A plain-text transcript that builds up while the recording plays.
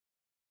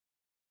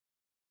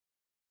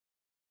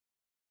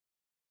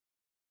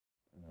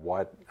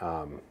what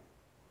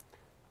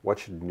what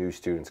should new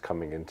students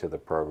coming into the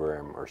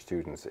program or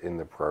students in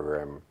the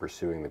program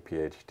pursuing the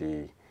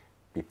PhD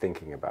be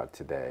thinking about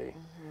today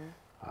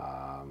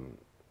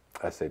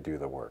as they do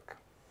the work?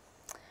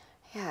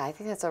 Yeah, I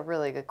think that's a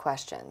really good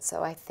question.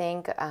 So I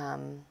think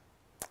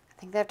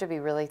they have to be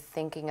really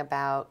thinking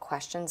about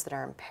questions that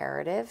are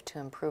imperative to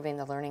improving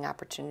the learning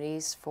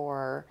opportunities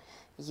for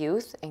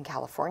youth in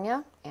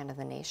California and in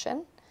the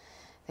nation.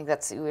 I think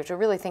we have to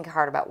really think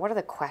hard about what are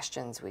the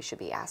questions we should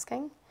be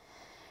asking.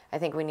 I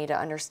think we need to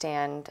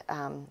understand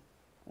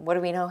what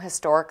do we know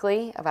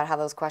historically about how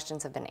those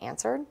questions have been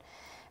answered,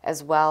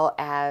 as well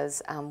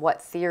as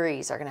what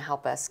theories are going to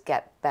help us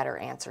get better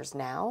answers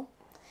now.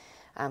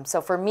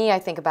 So for me, I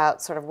think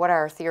about sort of what are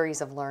our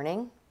theories of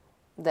learning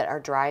that are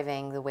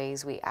driving the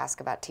ways we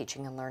ask about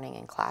teaching and learning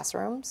in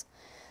classrooms.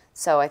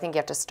 So I think you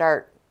have to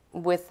start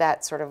with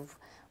that sort of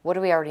what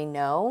do we already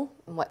know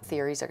and what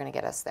theories are going to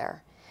get us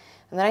there.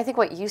 And then I think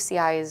what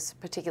UCI is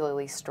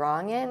particularly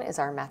strong in is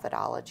our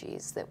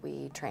methodologies that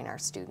we train our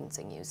students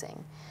in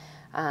using.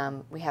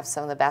 We have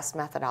some of the best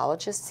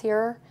methodologists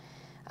here,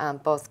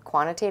 both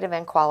quantitative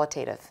and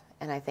qualitative.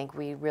 And I think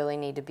we really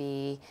need to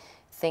be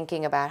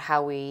thinking about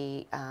how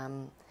we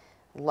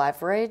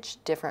leverage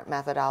different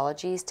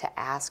methodologies to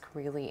ask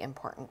really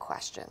important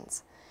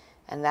questions.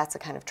 And that's the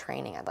kind of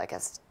training I'd like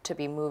us to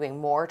be moving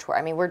more toward.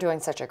 I mean, we're doing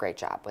such a great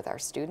job with our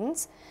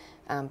students,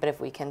 but if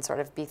we can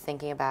sort of be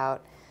thinking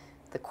about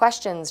the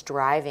questions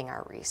driving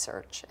our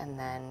research and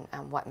then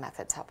what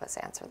methods help us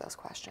answer those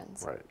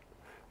questions. Right.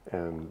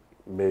 And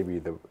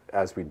maybe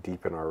as we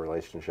deepen our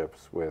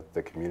relationships with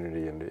the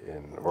community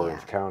in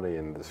Orange County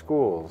and the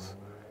schools,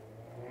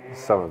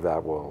 some of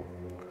that will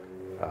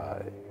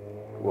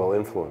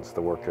influence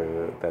the work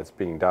that's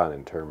being done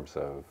in terms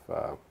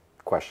of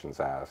questions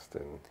asked.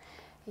 And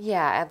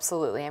yeah,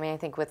 absolutely. I mean, I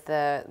think with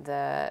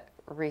the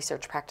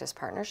research practice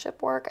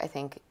partnership work, I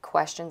think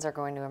questions are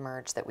going to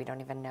emerge that we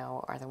don't even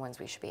know are the ones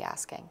we should be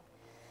asking.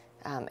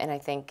 And I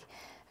think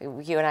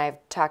you and I have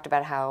talked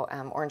about how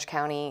Orange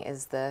County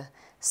is the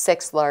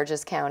 6th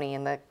largest county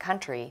in the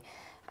country.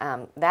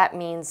 That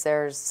means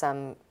there's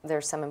some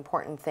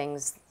important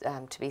things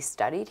to be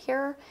studied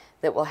here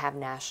that will have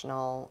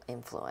national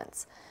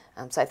influence.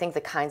 So I think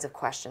the kinds of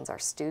questions our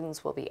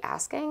students will be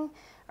asking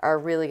are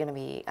really going to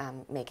be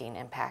making an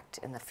impact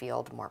in the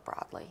field more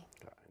broadly.